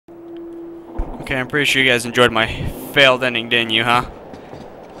Okay, I'm pretty sure you guys enjoyed my failed ending, didn't you, huh?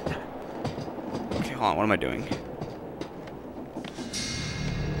 Okay, hold on, what am I doing?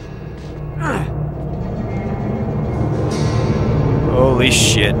 Holy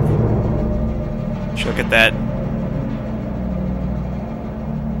shit. Look at that.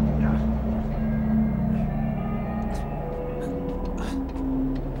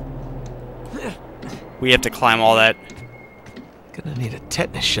 We have to climb all that. Gonna need a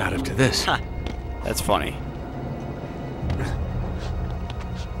tetanus shot after this. Huh. That's funny.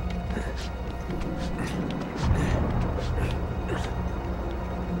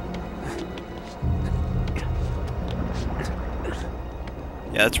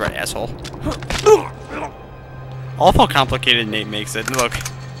 Yeah, that's right, asshole. I love how complicated Nate makes it. Look. It's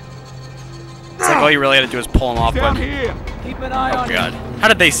like all you really had to do is pull him off, but... Keep an eye on Oh god. How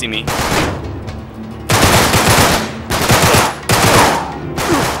did they see me?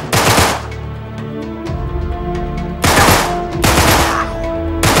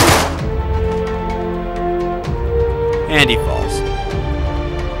 And he falls.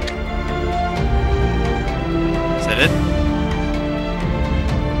 Is that it?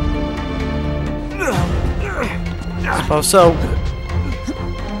 I suppose so.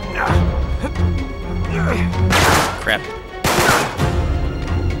 Crap.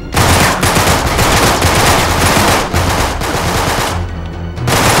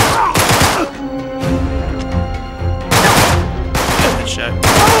 Good shot.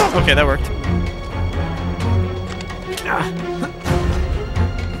 Okay, that worked.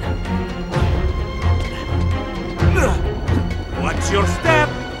 Watch your step.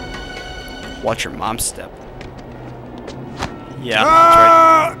 Watch your mom's step. Yeah,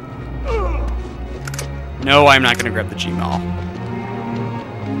 that's right. No, I'm not gonna grab the Gmail.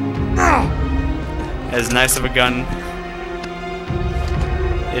 As nice of a gun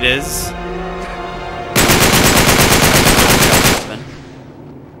it is.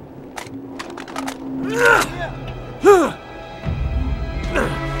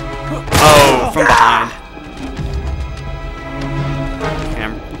 Oh, from behind. Okay,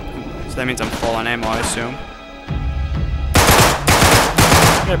 so that means I'm full on ammo, I assume.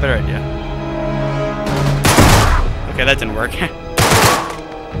 I got a better idea. Okay, that didn't work.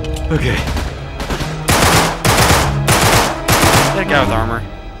 Okay. That guy with armor.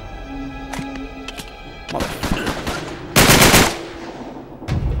 Mother.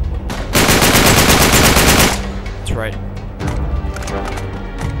 That's right.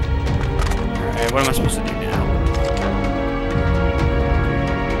 Alright, what am I supposed to do now?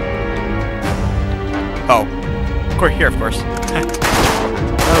 Oh. We're here, of course.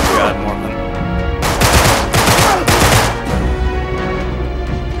 Oh god, more of them.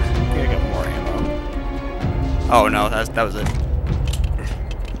 I think I got more ammo. Oh no, that was it.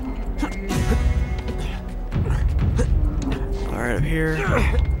 Alright, up here.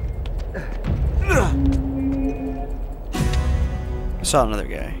 I saw another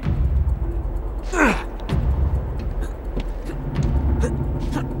guy.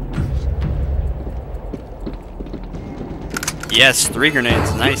 Yes, 3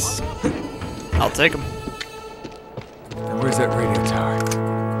 grenades. Nice. I'll take them. Where's that radio tower?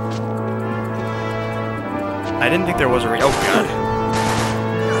 I didn't think there was a radio. Oh god.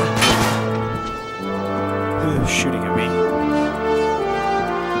 Who's shooting at me?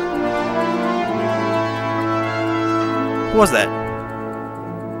 Who was that?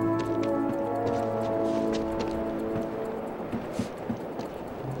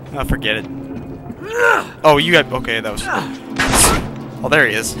 Oh, forget it. Oh, you got... Okay, that was... Oh, there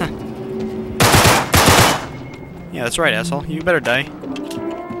he is. Yeah, that's right, asshole. You better die.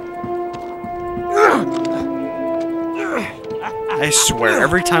 I swear,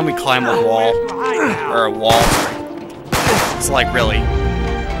 every time we climb a wall... Or a wall... It's like, really.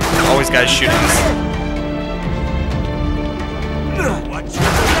 Always guys shooting us.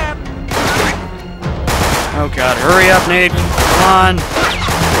 Oh god, hurry up, Nate. Come on.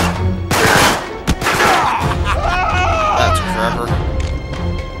 That's forever.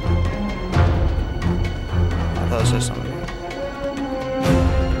 I thought it was somebody.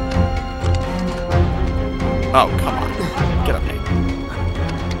 Oh, come on. Get up, Nate.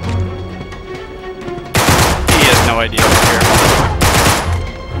 He has no idea what's here.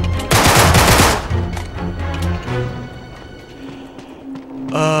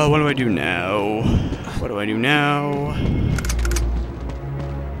 What do I do now? What do I do now?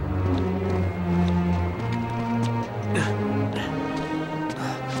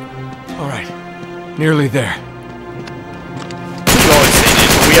 All right, nearly there. You always say it,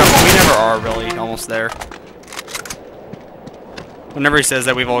 but we never are really almost there. Whenever he says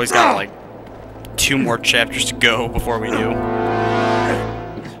that, we've always got like 2 more chapters to go before we do.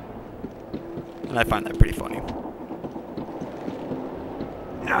 And I find that pretty funny.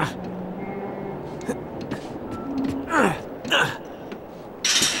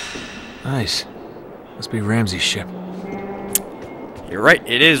 Nice. Must be Ramsey's ship. You're right,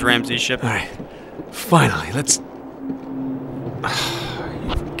 it is Ramsey's ship. Alright. Finally, let's...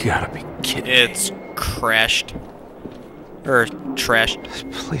 You've gotta be kidding me. It's crashed. Or trashed. This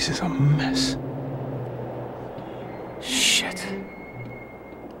place is a mess. Shit.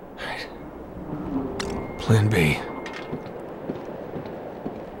 Alright. Plan B.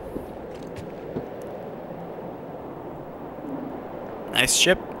 Nice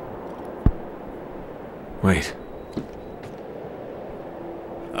ship. Wait.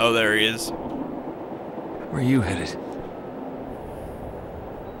 Oh, there he is. Where are you headed?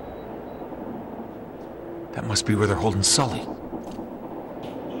 That must be where they're holding Sully.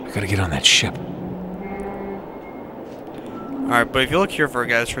 I gotta get on that ship. Alright, but if you look here for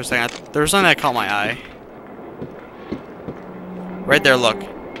guys for a second, there was something that caught my eye. Right there, look.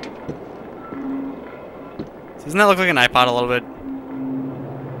 Doesn't that look like an iPod a little bit?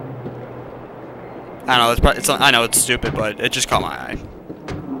 I don't know, I know it's stupid, but it just caught my eye.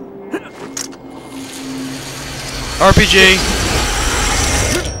 RPG!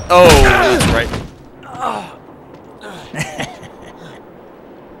 Oh, that's right.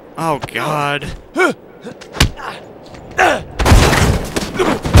 Oh, God.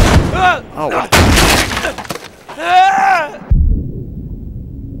 Oh, what?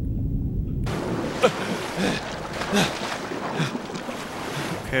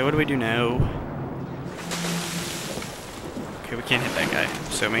 Okay, what do we do now? Okay, we can't hit that guy, I'm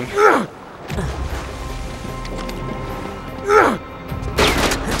assuming.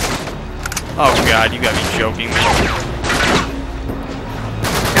 Oh God, you gotta be joking me.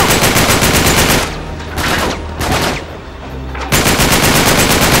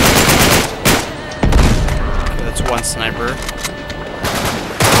 Okay, that's one sniper.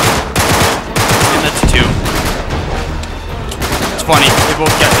 And that's 2. It's funny, they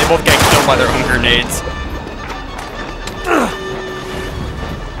both get killed by their own grenades.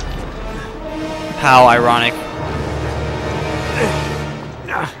 How ironic.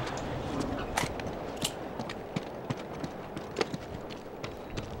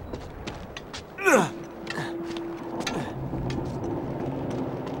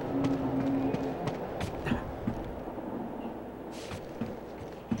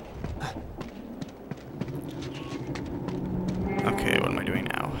 Okay, what am I doing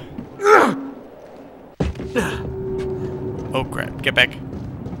now? Oh crap, get back.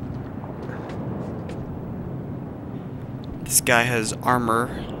 This guy has armor,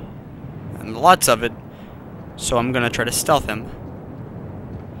 and lots of it, so I'm gonna try to stealth him.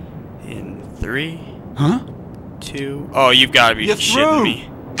 In 3, 2... Oh, you've gotta be shitting me.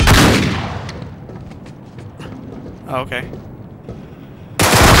 Oh, okay.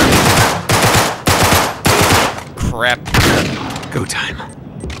 Crap. Go time.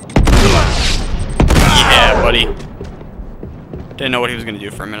 Yeah, buddy. Didn't know what he was gonna do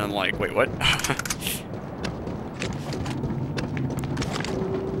for a minute. I'm like, wait, what?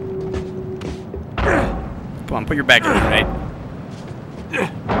 Come on, put your back in there, right?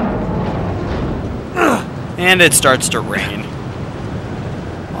 And it starts to rain.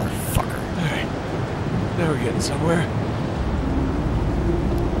 Motherfucker. Alright. Now we're getting somewhere.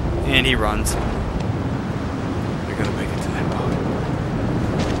 And he runs. We're gonna make it to that boat.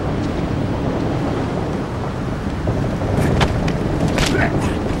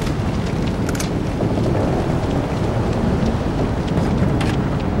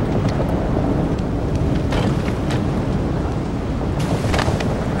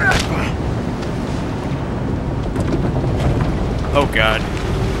 Oh God.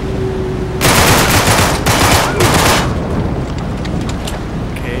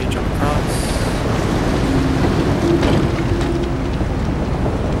 Okay, jump across.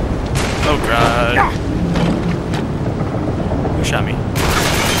 Oh God. Who shot me?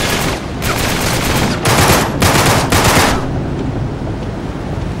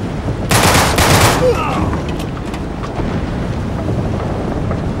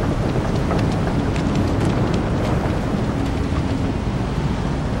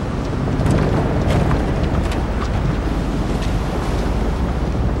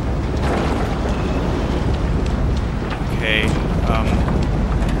 Okay,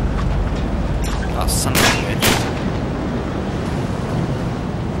 oh, son of a bitch.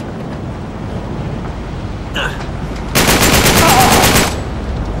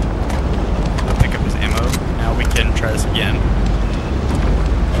 I'll pick up his ammo. Now we can try this again.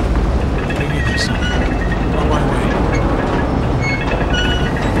 I need this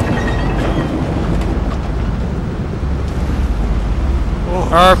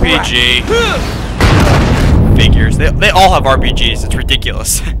RPG. Figures. They all have RPGs. It's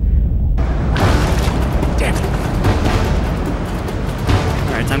ridiculous. Damn it.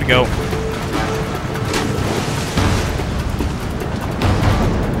 Alright, time to go.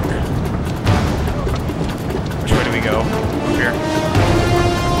 Which way do we go? Up here.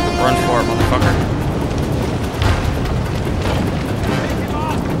 Run for it, motherfucker.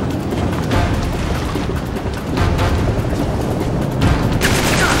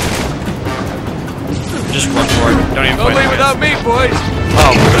 Just run for it. Don't even Don't fight leave the without me, boys.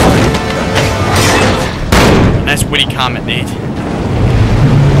 Oh. Nice witty comment, Nate.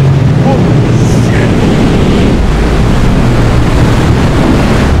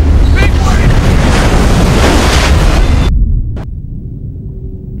 Big one.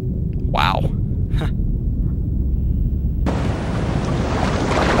 Wow.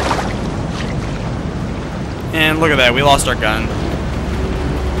 And look at that, we lost our gun.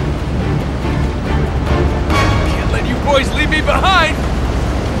 Can't let you boys leave me behind.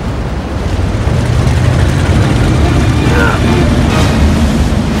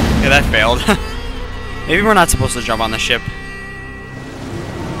 Yeah, that failed. Maybe we're not supposed to jump on the ship. Can't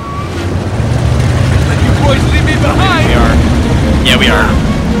let you boys leave me behind. We are. Yeah, we are.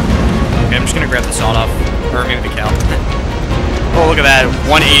 Okay, I'm just gonna grab the salt off. Or maybe the cal. Oh, look at that.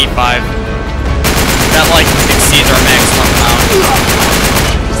 185. That, like, exceeds our maximum amount.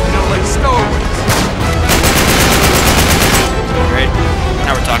 Still like stowaways. Great.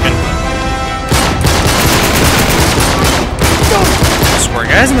 Now we're talking. I swear,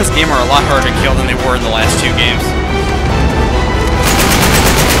 guys in this game are a lot harder to kill than they were in the last two games.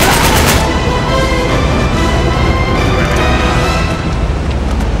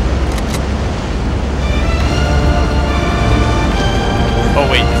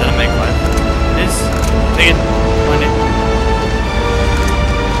 Oh wait, is that a Mag 5? It is? Take it. Find it.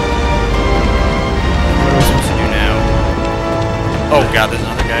 What are we supposed to do now? Oh god, there's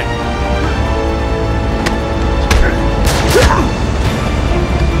another guy.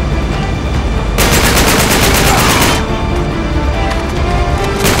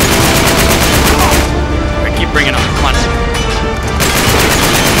 Alright, keep bringing them. Come on.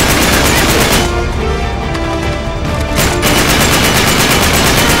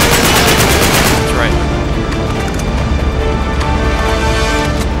 That's right.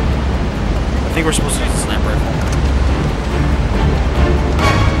 I think we're supposed to use a sniper rifle.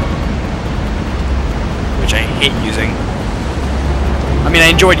 Which I hate using. I mean, I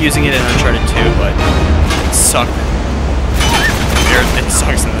enjoyed using it in Uncharted 2, but it sucked. It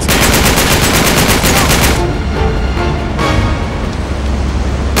sucks in this game.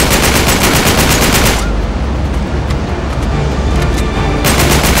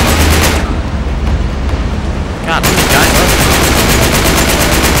 God, how many guys left?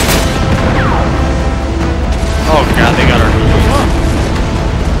 Oh god, they got our...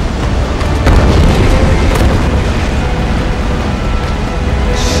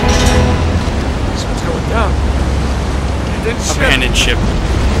 This one's going down. Abandoned ship.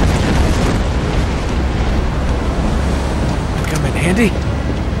 Come in handy.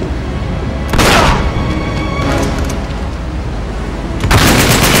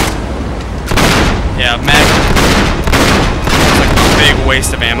 Yeah, mag. It's like a big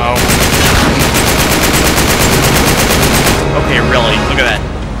waste of ammo. Okay, really, look at that.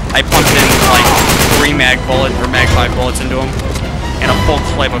 I pumped in like 3 mag 5 bullets into him, and a full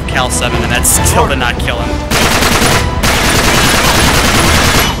clip of Cal 7, and that still did not kill him.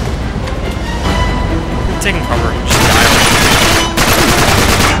 I'm taking cover, just die already.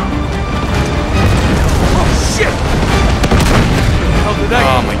 Oh shit! Where the hell did that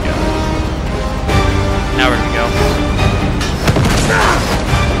Oh my god. Now where do we go?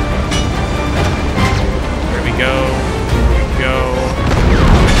 Where do we go? Where do we go?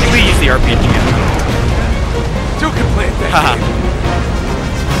 I think we use the RPG. Two can play it that Haha. game.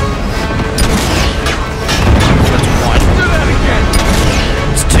 That's 1. Do that again.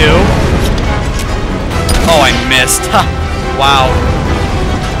 It's 2. Oh, I missed. Ha! Wow.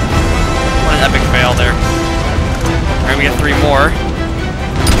 What an epic fail there. Alright, we got 3 more.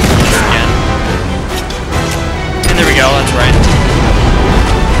 Again. And there we go, that's right.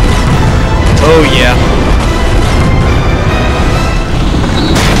 Oh yeah.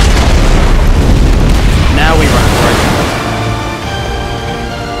 Now we run for it.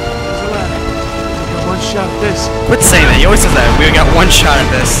 There's a ladder. We got one shot at this. Quit saying that, he always says that. We got one shot at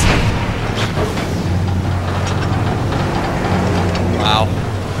this. Wow.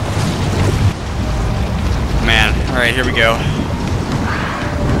 Man, alright, here we go.